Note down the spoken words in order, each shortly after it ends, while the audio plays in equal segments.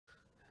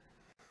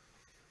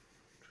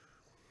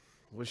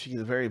Wishing you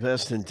the very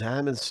best in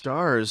Diamond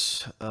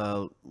Stars.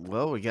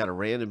 Well, we got a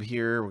random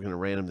here. We're going to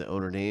random the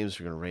owner names.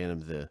 We're going to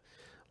random the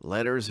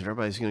letters, and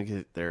everybody's going to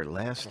get their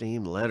last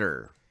name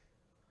letter.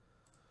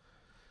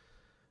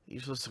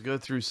 You're supposed to go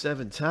through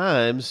 7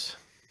 times.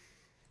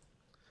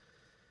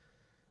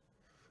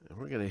 And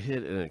we're going to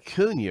hit an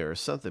Acuna or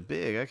something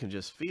big. I can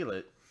just feel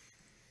it.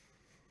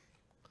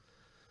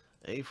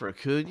 A for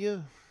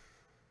Acuna.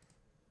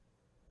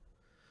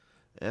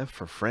 F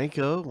for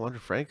Franco. Wonder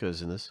if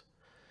Franco's in this.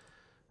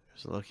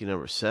 There's a lucky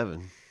number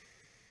 7.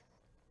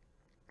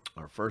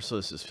 Our first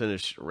list is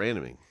finished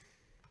randoming.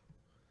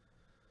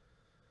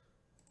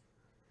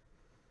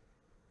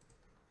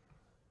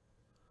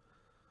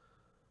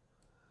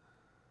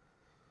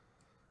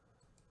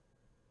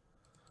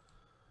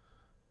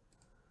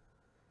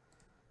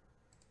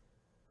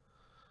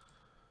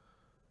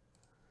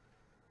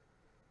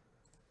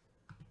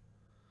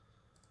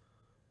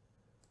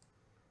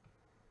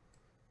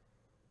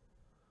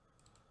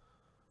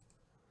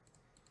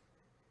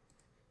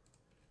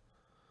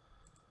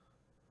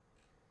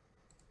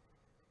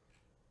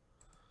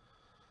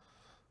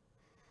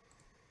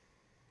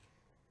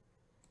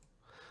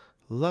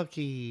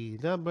 Lucky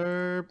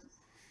number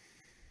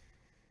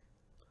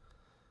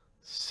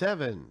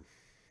 7.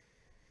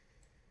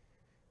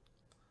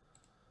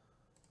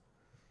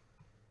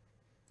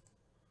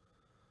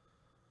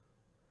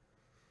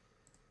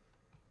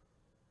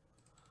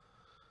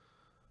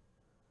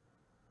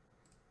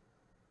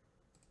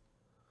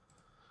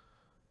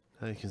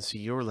 Now you can see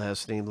your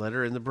last name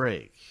letter in the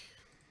break.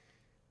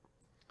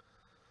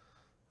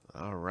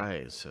 All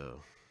right,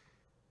 so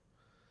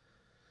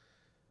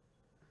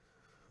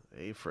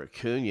A for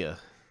Acuna.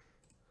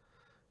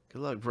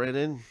 Good luck,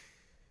 Brennan.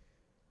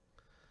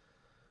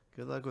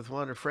 Good luck with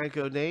Wander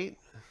Franco, Nate.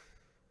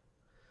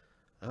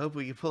 I hope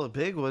we can pull a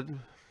big one.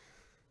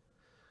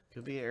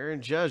 Could be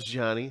Aaron Judge,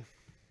 Johnny.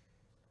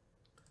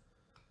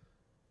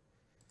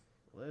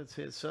 Let's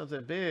hit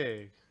something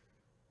big.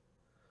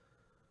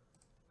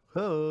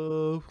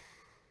 Hope.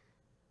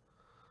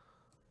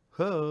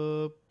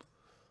 Hope.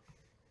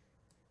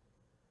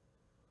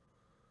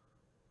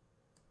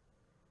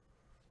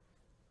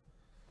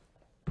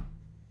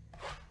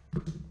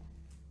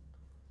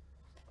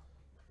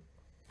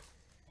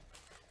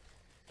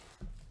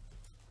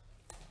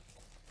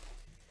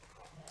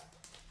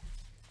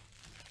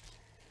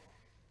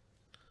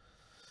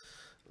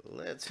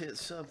 Let's hit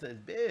something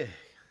big.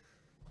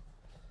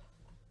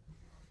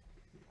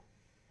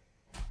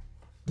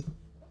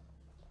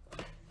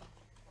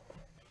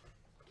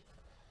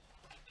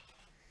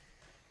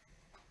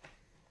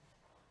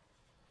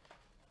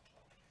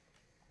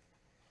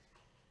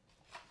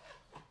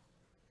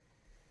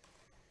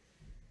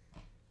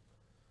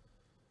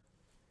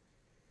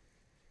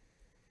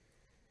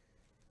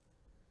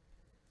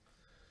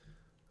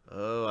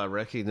 Oh, I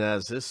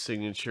recognize this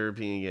signature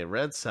being a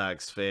Red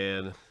Sox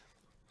fan.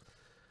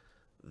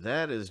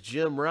 That is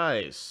Jim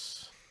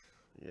Rice.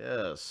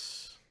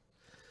 Yes.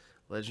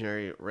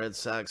 Legendary Red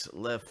Sox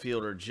left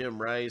fielder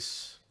Jim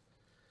Rice.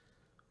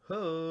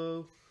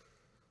 Ho.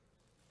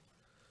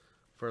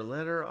 For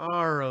letter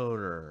R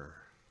owner.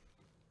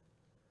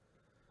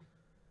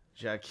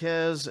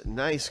 Jaquez,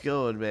 nice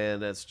going, man.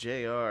 That's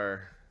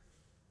JR.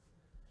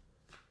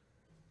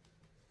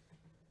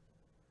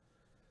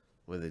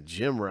 With a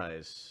Jim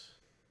Rice.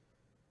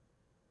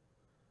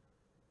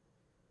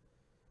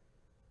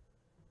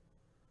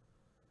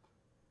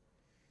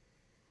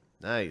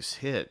 Nice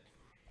hit.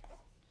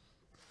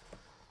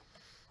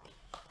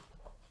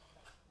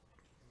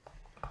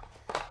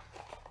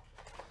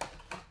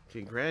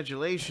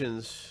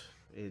 Congratulations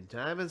in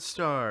Diamond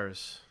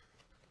Stars.